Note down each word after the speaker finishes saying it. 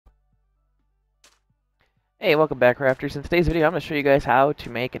Hey, welcome back, Crafters. In today's video, I'm going to show you guys how to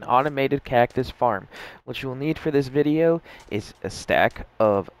make an automated cactus farm. What you'll need for this video is a stack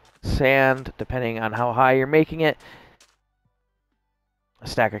of sand, depending on how high you're making it, a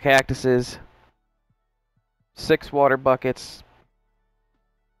stack of cactuses, 6 water buckets,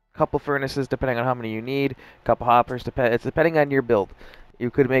 a couple furnaces, depending on how many you need, a couple hoppers, it's depending on your build. You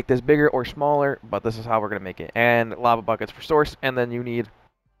could make this bigger or smaller, but this is how we're going to make it. And lava buckets for source, and then you need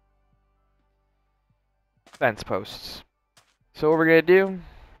fence posts. So what we're going to do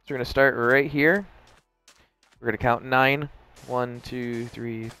is we're going to start right here. We're going to count 9. 1, 2,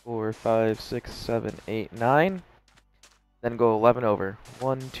 3, 4, 5, 6, 7, 8, 9. Then go 11 over.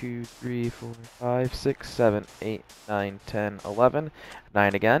 1, 2, 3, 4, 5, 6, 7, 8, 9, 10, 11.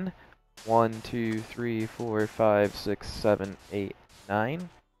 9 again. 1, 2, 3, 4, 5, 6, 7, 8, 9.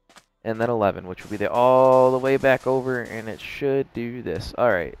 And then 11, which will be all the way back over, and it should do this.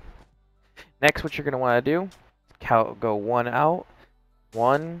 Alright. Next, what you're going to want to do, go 1 out.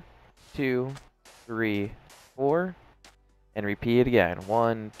 1, 2, 3, 4. And repeat it again.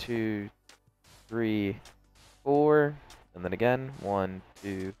 1, 2, 3, 4. And then again. 1,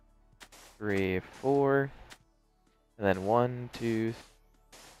 2, 3, 4. And then 1, 2,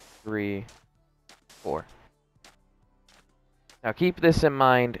 3, 4. Now keep this in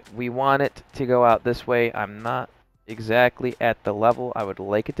mind. We want it to go out this way. I'm not exactly at the level I would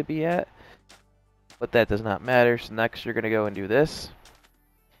like it to be at, but that does not matter. So next you're going to go and do this.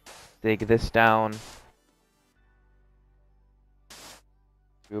 Dig this down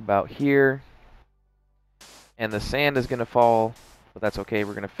to about here. And the sand is going to fall, but that's okay.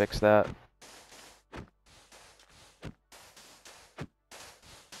 We're going to fix that.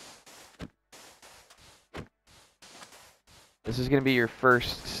 This is going to be your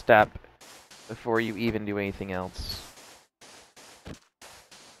first step before you even do anything else.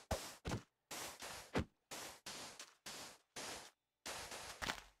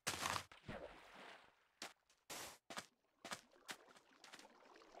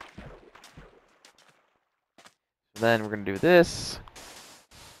 Then we're going to do this.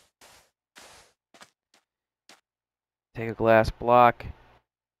 Take a glass block,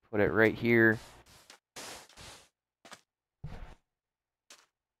 put it right here.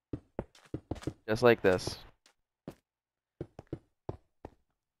 Just like this.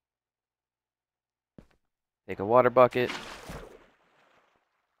 Take a water bucket.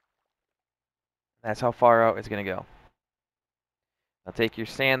 That's how far out it's going to go. Now take your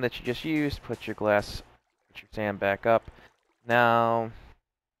sand that you just used, put your sand back up. Now,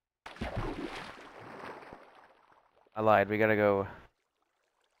 I lied. We're going to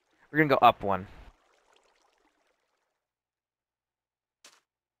go up 1.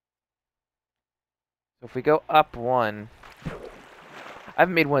 So if we go up 1, I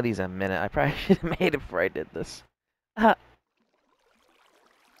haven't made one of these in a minute. I probably should have made it before I did this.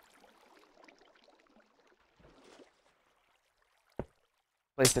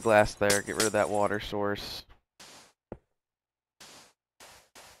 Place the glass there, get rid of that water source.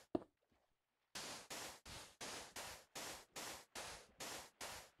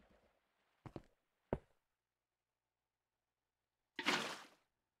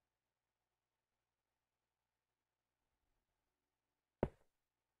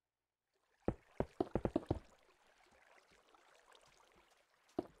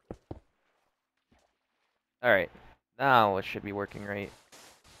 Alright, now it should be working right.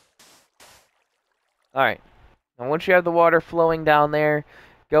 Alright, now once you have the water flowing down there,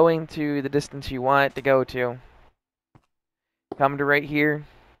 going to the distance you want it to go to, come to right here.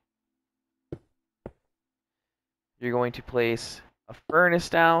 You're going to place a furnace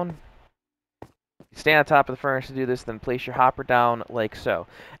down. You stay on top of the furnace to do this, then place your hopper down like so.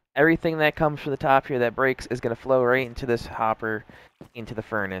 Everything that comes from the top here that breaks is going to flow right into this hopper, into the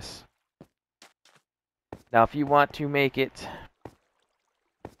furnace. Now, if you want to make it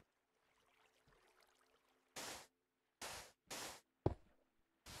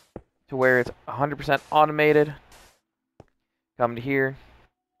to where it's 100% automated, come to here,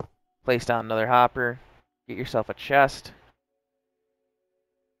 place down another hopper, get yourself a chest.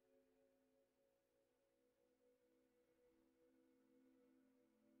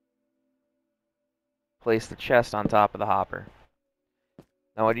 Place the chest on top of the hopper.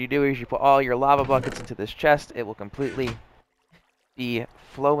 Now what you do is you put all your lava buckets into this chest. It will completely be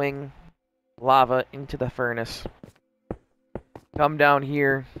flowing lava into the furnace. Come down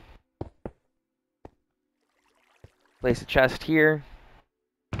here. Place a chest here.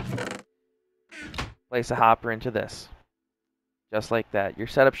 Place a hopper into this. Just like that. Your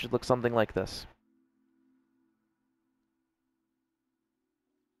setup should look something like this.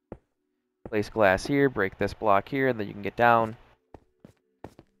 Place glass here, break this block here, and then you can get down.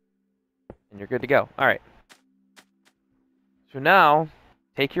 And you're good to go. Alright. So now,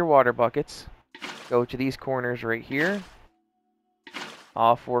 take your water buckets, go to these corners right here.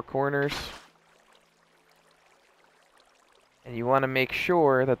 All 4 corners. And you want to make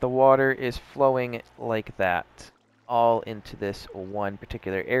sure that the water is flowing like that. All into this one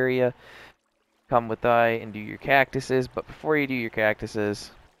particular area. Come with I and do your cactuses, but before you do your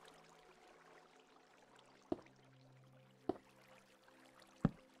cactuses,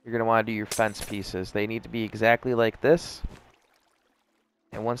 you're going to want to do your fence pieces. They need to be exactly like this.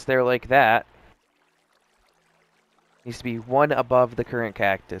 And once they're like that, it needs to be one above the current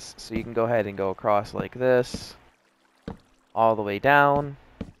cactus. So you can go ahead and go across like this, all the way down,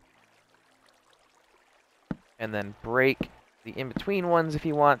 and then break the in-between ones if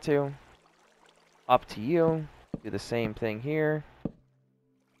you want to. Up to you. Do the same thing here,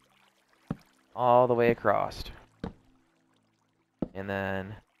 all the way across. And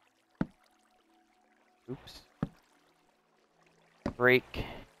then, oops, break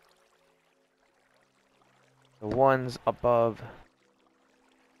the ones above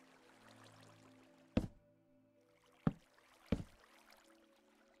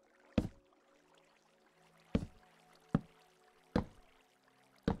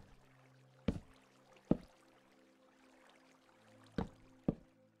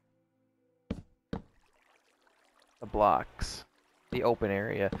the blocks, the open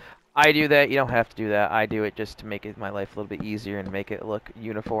area. I do that, you don't have to do that. I do it just to make my life a little bit easier and make it look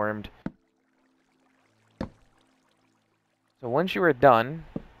uniformed. So once you are done,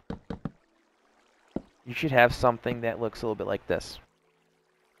 you should have something that looks a little bit like this,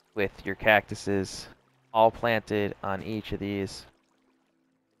 with your cactuses all planted on each of these.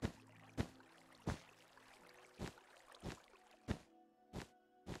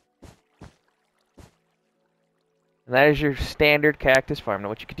 And that is your standard cactus farm. Now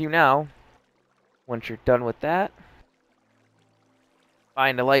what you can do now, once you're done with that,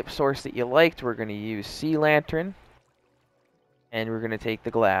 find a light source that you liked. We're going to use sea lantern, and we're going to take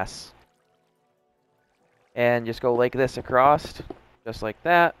the glass. And just go like this across, just like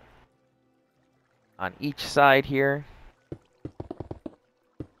that, on each side here.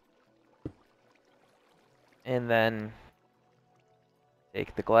 And then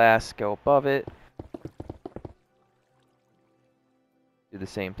take the glass, go above it. Do the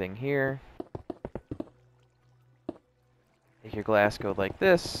same thing here. Take your glass, go like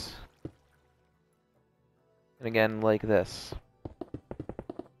this. And again, like this.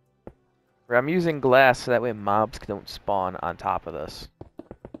 I'm using glass so that way mobs don't spawn on top of this.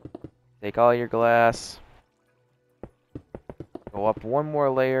 Take all your glass. Go up one more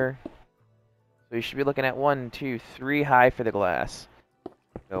layer. So you should be looking at 1, 2, 3 high for the glass.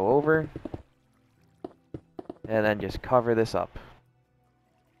 Go over. And then just cover this up.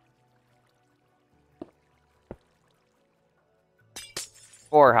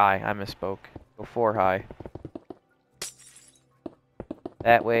 Four high, I misspoke. Go 4 high.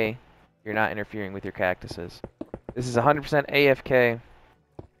 That way, you're not interfering with your cactuses. This is 100% AFK.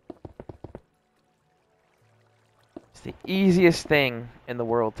 It's the easiest thing in the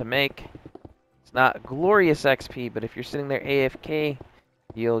world to make. It's not glorious XP, but if you're sitting there AFK,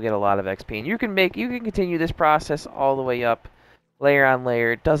 you'll get a lot of XP. And you can continue this process all the way up, layer on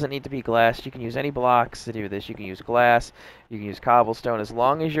layer. It doesn't need to be glass. You can use any blocks to do this. You can use glass, you can use cobblestone, as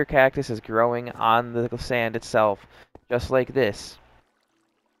long as your cactus is growing on the sand itself, just like this.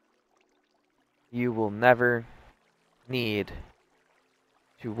 You will never need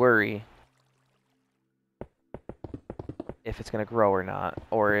to worry if it's going to grow or not,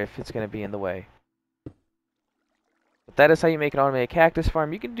 or if it's going to be in the way. But that is how you make an automated cactus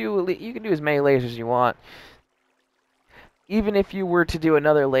farm. You can do as many layers as you want. Even if you were to do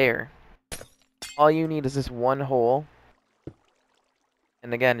another layer, all you need is this one hole.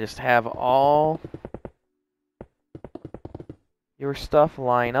 And again, just have all your stuff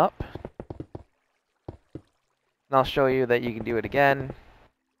line up. And I'll show you that you can do it again.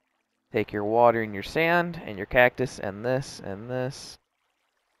 Take your water and your sand and your cactus and this and this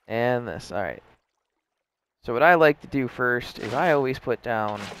and this. All right. So what I like to do first is I always put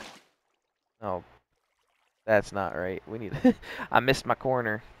down... Oh, that's not right. We need... I missed my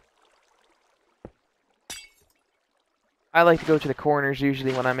corner. I like to go to the corners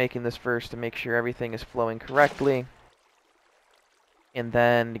usually when I'm making this first to make sure everything is flowing correctly. And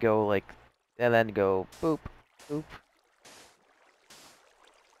then go like... And then go boop, boop.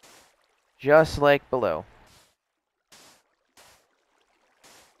 Just like below.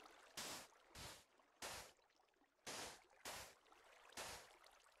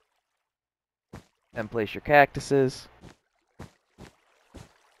 Then place your cactuses.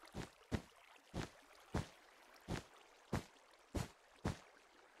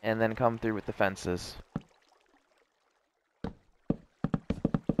 And then come through with the fences.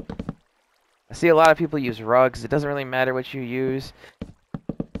 I see a lot of people use rugs. It doesn't really matter what you use.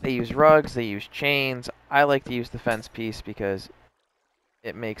 They use rugs, they use chains. I like to use the fence piece because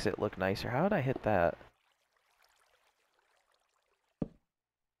it makes it look nicer. How did I hit that?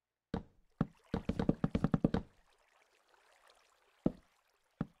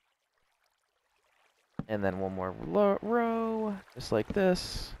 And then one more row, just like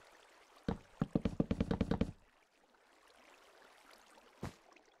this.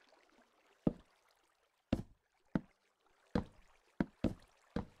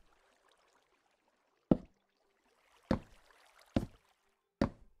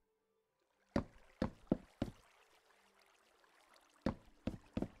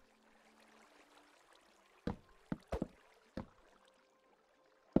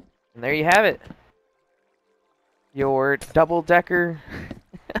 And there you have it. Your double-decker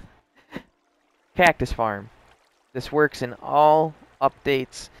cactus farm. This works in all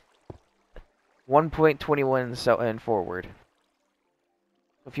updates 1.21 and forward.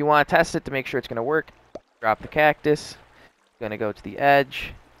 If you want to test it to make sure it's going to work, drop the cactus. It's going to go to the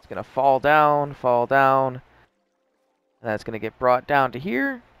edge. It's going to fall down, and that's going to get brought down to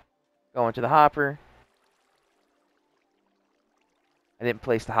here, go into the hopper. I didn't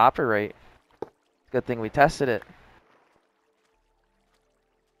place the hopper right. Good thing we tested it.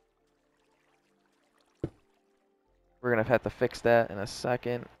 We're going to have to fix that in a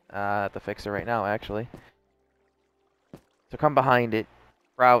second. I have to fix it right now, actually. So come behind it,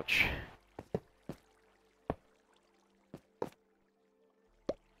 crouch,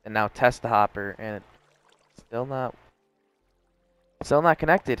 and now test the hopper, and it's still not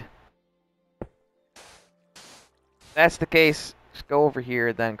connected. If that's the case, just go over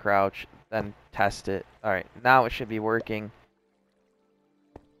here, then crouch, then test it. All right, now it should be working.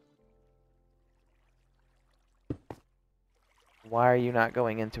 Why are you not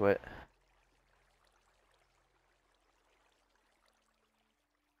going into it?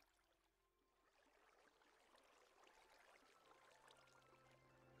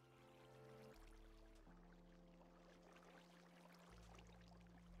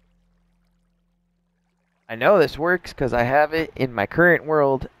 I know this works because I have it in my current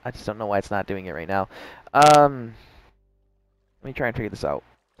world. I just don't know why it's not doing it right now. Let me try and figure this out.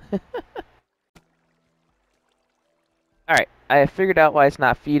 Alright, I have figured out why it's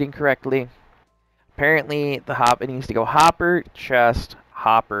not feeding correctly. Apparently, it needs to go hopper, chest,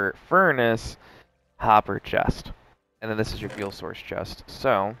 hopper, furnace, hopper, chest. And then this is your fuel source chest.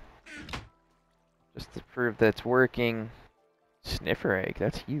 So, just to prove that it's working, sniffer egg,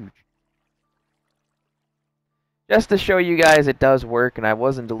 that's huge. Just to show you guys it does work, and I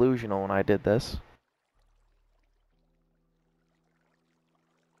wasn't delusional when I did this.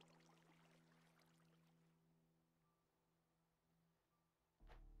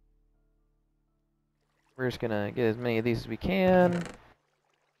 We're just gonna get as many of these as we can.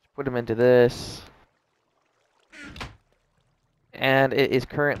 Put them into this. And it is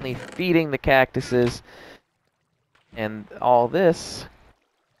currently feeding the cactuses. And all this.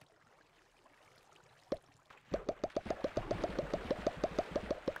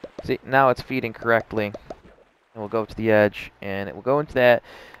 See, now it's feeding correctly. And we'll go to the edge, and it will go into that,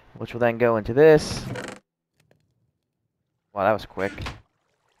 which will then go into this. Wow, that was quick.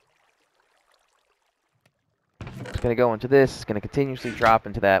 It's going to go into this. It's going to continuously drop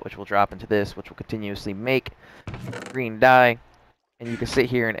into that, which will drop into this, which will continuously make green dye. And you can sit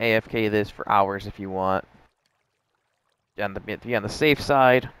here and AFK this for hours if you want. Be on the safe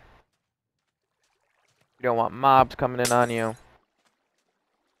side. You don't want mobs coming in on you.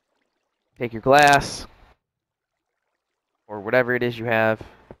 Take your glass, or whatever it is you have.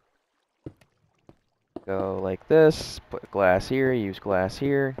 Go like this. Put glass here. Use glass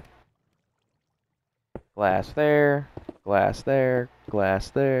here. Glass there. Glass there.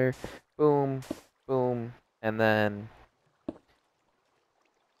 Glass there. Boom. Boom. And then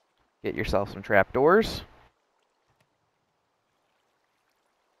get yourself some trapdoors.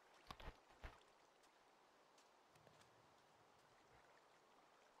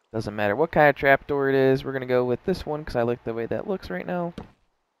 Doesn't matter what kind of trapdoor it is. We're going to go with this one because I like the way that looks right now.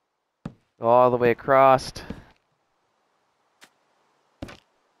 Go all the way across.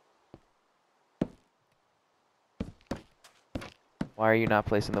 Why are you not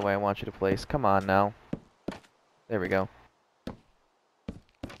placing the way I want you to place? Come on now. There we go.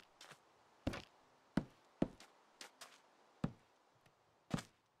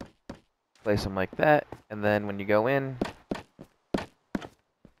 Place them like that, and then when you go in,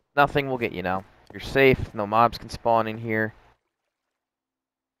 nothing will get you now. You're safe, no mobs can spawn in here.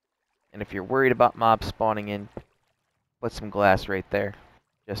 And if you're worried about mobs spawning in, put some glass right there,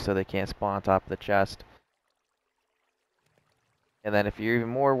 just so they can't spawn on top of the chest. And then if you're even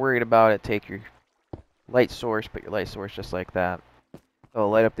more worried about it, take your light source, put your light source just like that. It'll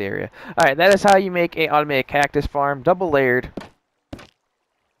light up the area. Alright, that is how you make an automated cactus farm, double layered,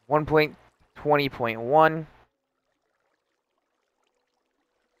 1.20.1.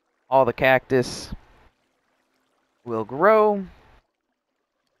 All the cactus will grow.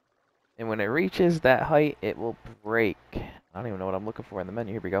 And when it reaches that height, it will break. I don't even know what I'm looking for in the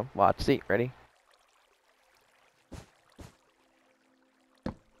menu. Here we go. Watch. See. Ready?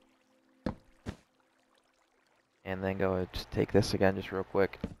 And then go just take this again just real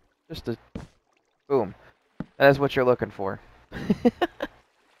quick. Just to... Boom. That is what you're looking for.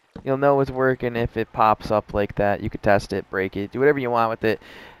 You'll know it's working if it pops up like that. You could test it, break it, do whatever you want with it.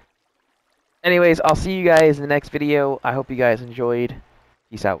 Anyways, I'll see you guys in the next video. I hope you guys enjoyed.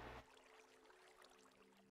 Peace out.